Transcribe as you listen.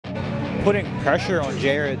putting pressure on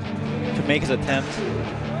Jared to make his attempt.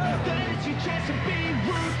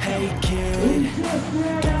 Hey kid,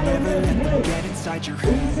 don't ever let them get inside your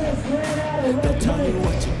head. They'll tell you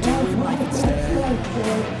what to do in life instead of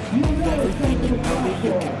everything you know that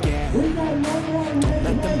you can get. Don't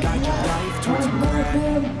let them guide your life towards regret.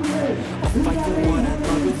 I'll fight for what I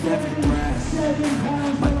love with every breath.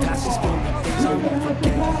 My past is filled with things I won't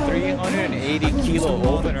forget. 380 kilo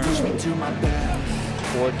opener Push me to my best.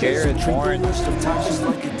 for Jared Warren. Sometimes just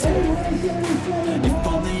like a test. If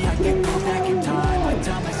only I could go back in time, I'd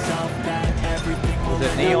tell myself that everything will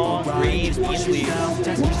The neon green knee sleeves,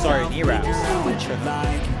 sorry, knee wraps.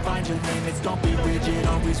 Find your limits, don't be rigid,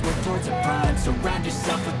 always work towards a prime. Surround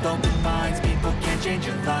yourself with open minds, people can change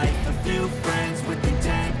your life. A few friends with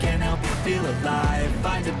intent can help you feel alive.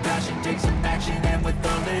 Find a passion, take some action, and with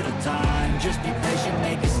a little time, just be patient,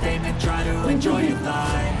 make a statement, try to enjoy your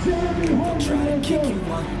life. They'll try to kick you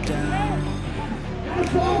while you're down,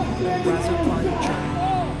 rise up while you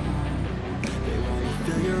drown. They wanna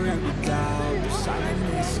fill your head with doubt, they're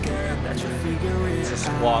silently scared that you'll figure it out.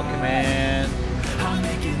 Squat command.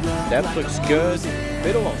 That looks good.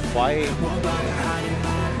 Bit of a fight.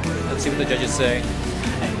 Let's see what the judges say.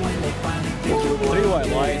 3 white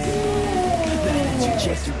lights.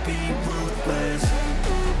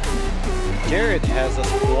 Jared has a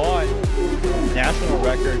squat national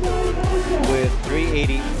record with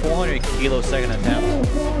 380, 400 kilo second attempt.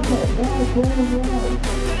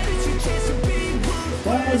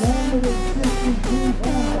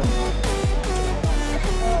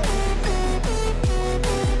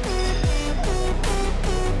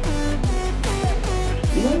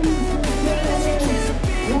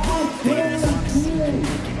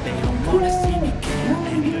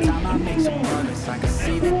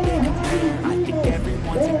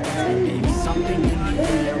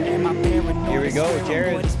 Here we go,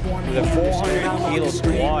 Jared with a 400 kilo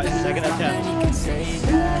squat, second attempt,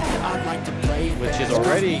 which is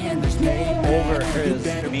already over his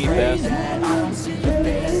meet best.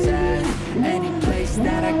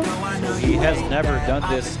 He has never done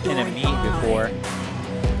this in a meet before.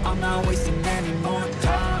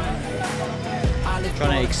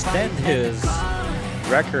 Trying to extend his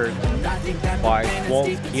record by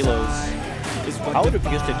 12 kilos. I would have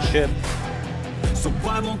used a chip. So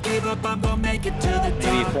I won't give up, I'm gonna make it to the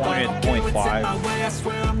top. Maybe 400.5.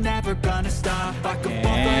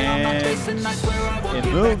 And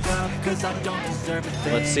it moves.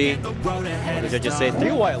 Let's see what the judges say.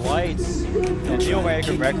 3 white lights and new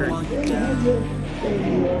American record.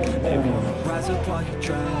 Rise up while you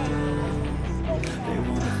drown. They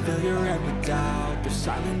wanna fill your head with doubt. They're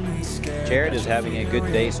silently scared. Jared is having a good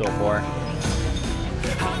day so far.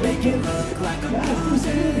 I'll make it look like I'm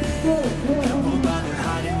losing. Don't bother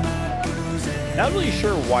hiding my bruises. Not really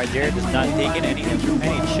sure why Jared is not taking any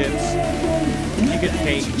chips. You could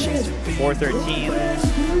take 413.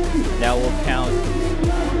 That will count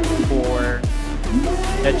for.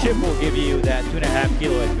 That chip will give you that 2.5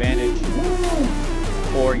 kilo advantage.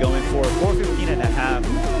 Or going for 415.5.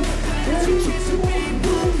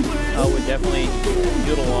 I would definitely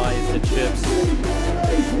utilize the chips.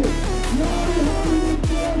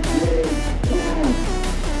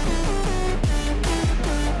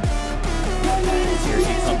 Here he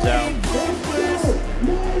comes out.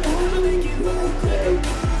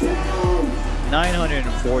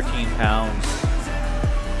 914 pounds.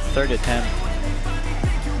 Third attempt.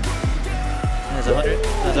 As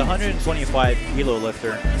a 125 kilo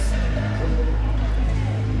lifter.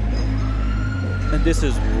 And this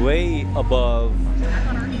is way above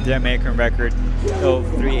the American record of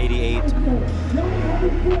 388.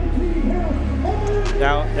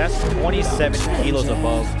 Now that's 27 kilos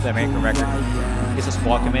above the American record. It's a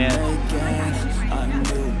squat command.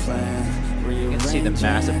 You can see the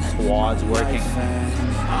massive quads working.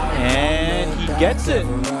 And he gets it.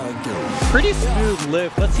 Pretty smooth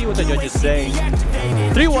lift. Let's see what the judges say.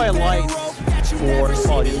 3 white lights for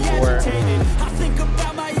quality score.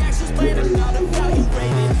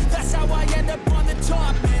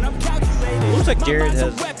 Looks like Jared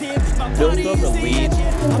has built up the lead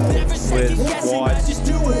with squats.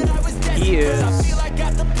 He is.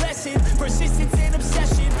 Let's see.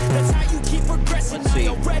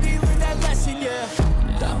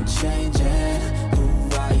 Don't change it, who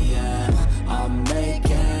I am. I'm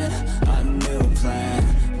making a new plan,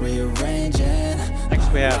 rearranging. Next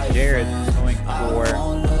we have Jared going for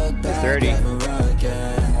the 30.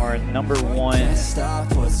 Our number 1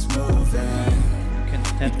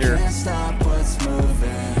 contender,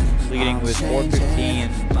 leading with 415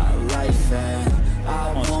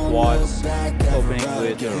 on squats, opening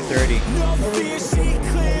with 230.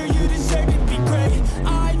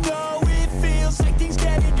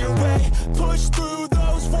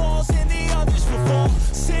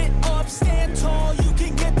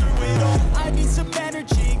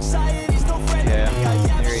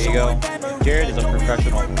 Jared is a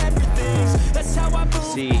professional.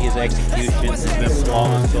 See, his execution has been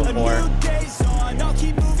flawless so far.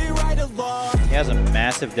 He has a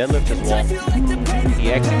massive deadlift as well.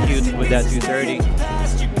 He executes with that 230.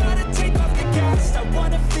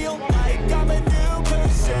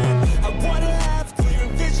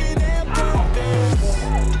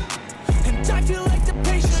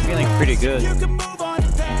 He's feeling pretty good in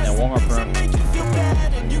that warm-up room.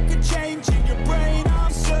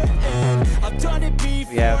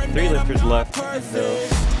 We have 3 lifters left in the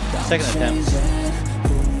second attempt.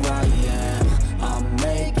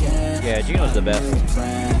 Yeah, Gino's the best.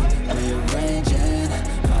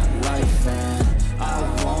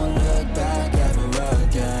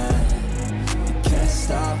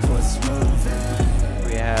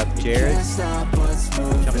 We have Jared.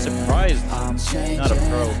 I'm surprised not a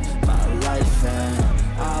pro.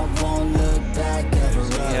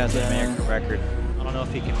 He has an American record. I don't know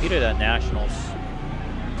if he competed at Nationals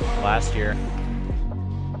last year.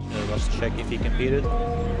 Let's check if he competed.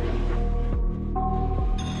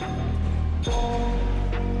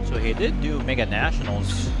 So he did do Mega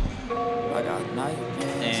Nationals,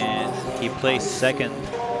 and he placed second.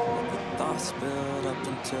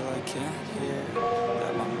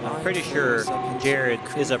 I'm pretty sure Jared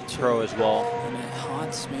is a pro as well.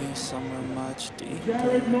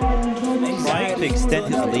 Trying to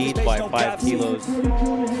extend his lead by 5 kilos.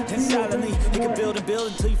 And silently, you can build and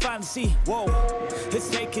build until you finally see, whoa, it's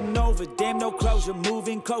taking over, damn, no closure,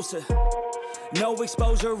 moving closer. No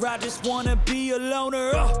exposure, I just wanna be a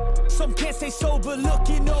loner. Some can't stay sober,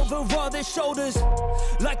 looking over all their shoulders,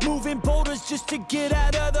 like moving boulders just to get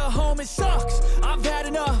out of the home. It sucks, I've had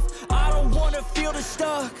enough, I don't wanna feel the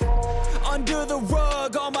stuck under the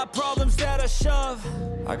rug, all my problems that I shove.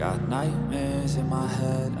 I got nightmares in my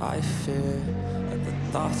head, I fear that the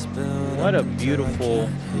thoughts build. What a beautiful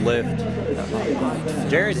lift.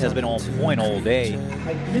 Jared has been on point all day.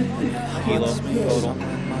 Kilo total.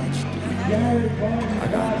 I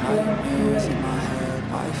got nightmares in my head,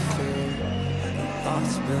 I fear the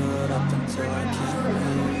thoughts build up until I can't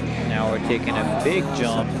breathe. Now we're taking a big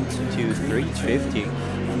jump to 350,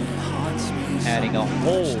 adding a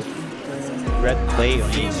whole red plate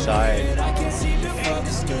on each side. I can't seem to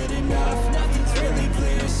focus good enough, nothing's really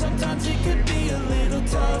clear, sometimes it could be a little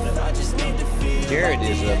tough, I just need to feel Jared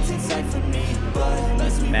like is the end's inside for me, but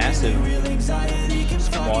let's be massive real, anxiety can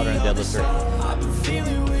modern deadlifter. I've been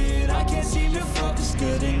feeling weird, I can't seem to focus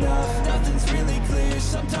good enough, nothing's really clear,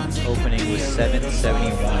 sometimes it Opening could be with a little tough,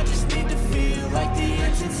 771. I just need to feel like the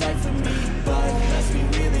end's inside for me, but let's be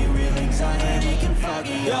really real, anxiety can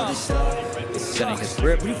foggy all this stuff. Setting his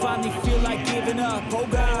grip. When you finally feel like giving up, oh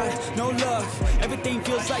God, no luck. Everything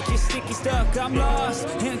feels like you're sticky stuck. I'm lost,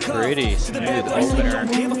 handcuffed Pretty to the smooth bad place. opener.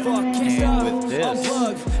 Don't give a fuck, can't And stop. with this,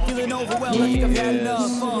 Unplug, feeling overwhelmed. I he think I've had is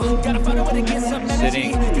enough. Gotta find a way to get some energy.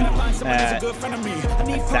 sitting Gotta find someone who's a at good friend of me. I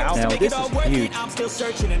need 1,000. friends to Now make this it all is worth huge. it. I'm still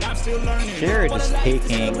searching and I'm still learning. Jared What is a life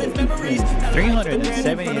taking filled with memories.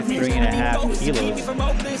 373.5 kilos.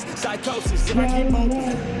 Psychosis, if I keep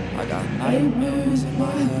moving. I got nightmares in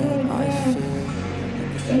my head, I feel.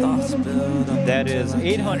 That is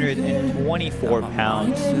 824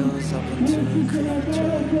 pounds. I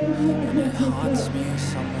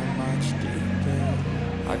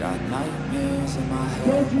got nightmares in my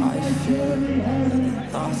head, I feel that the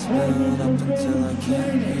thoughts build up until I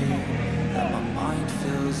can't hear, that my mind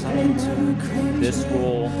fills up into a creature, This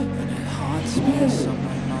will and it haunts me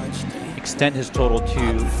somewhere much deeper. extend his total to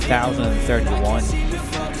 1,031.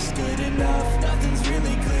 Nothing's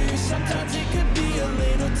really clear, sometimes it could be a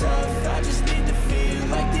little tough, I just need to feel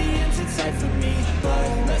like the end's inside for me, but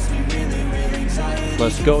let's be really real, anxiety.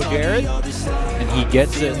 Let's go, Jared. And he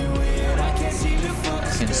gets it. You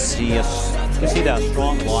can see that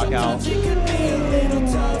strong lockout.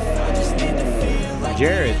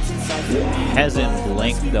 Jared hasn't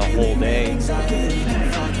blinked the whole day.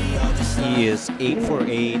 He is 8 for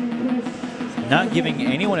 8, not giving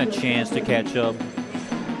anyone a chance to catch up,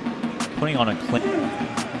 putting on a clean.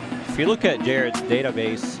 If you look at Jared's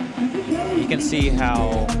database, you can see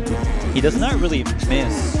how he does not really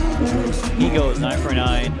miss. He goes 9 for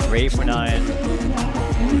 9, or 8 for 9,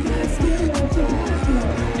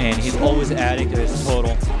 and he's always adding to his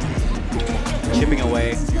total, chipping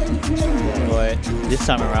away. But this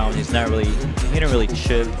time around, he didn't really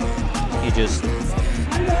chip. He just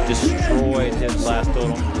destroyed his last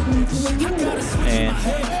total. And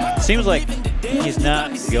it seems like he's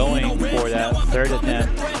not going for that third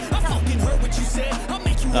attempt.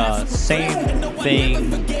 Same thing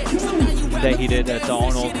that he did at the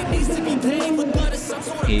Arnold.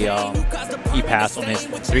 He passed on his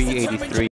 383.